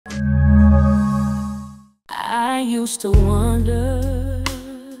used to wonder,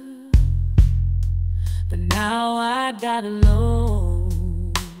 but now I gotta know.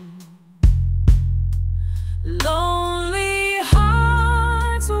 Lonely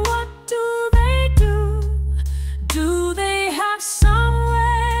hearts, what do they do? Do they have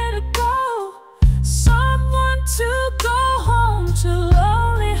somewhere to go? Someone to go home to?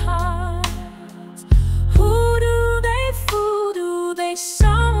 Lonely hearts, who do they fool? Do they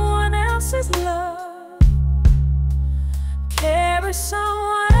someone else's love? Carry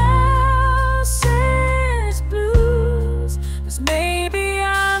someone else's blues? 'Cause maybe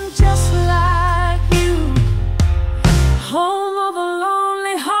I'm just like you, home of a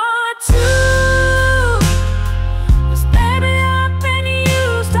lonely heart too. 'Cause baby, I've been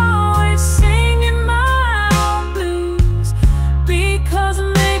used, always singing my own blues. Because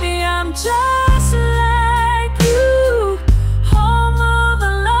maybe I'm just like you, home of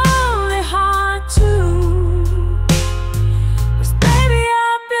a lonely heart too. 'Cause baby,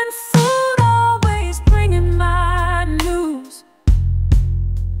 I've been fooled, always bringing my news.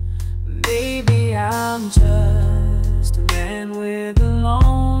 Maybe I'm just a man with a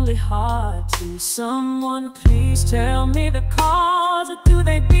lonely heart too. Someone please tell me the cause, or do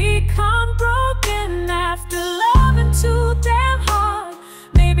they become broken after loving too damn hard?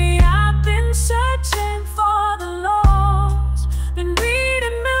 Maybe I've been searching for the lost, been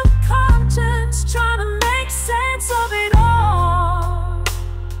reading milk contents, trying to make sense of it all.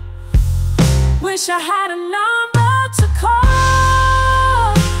 Wish I had enough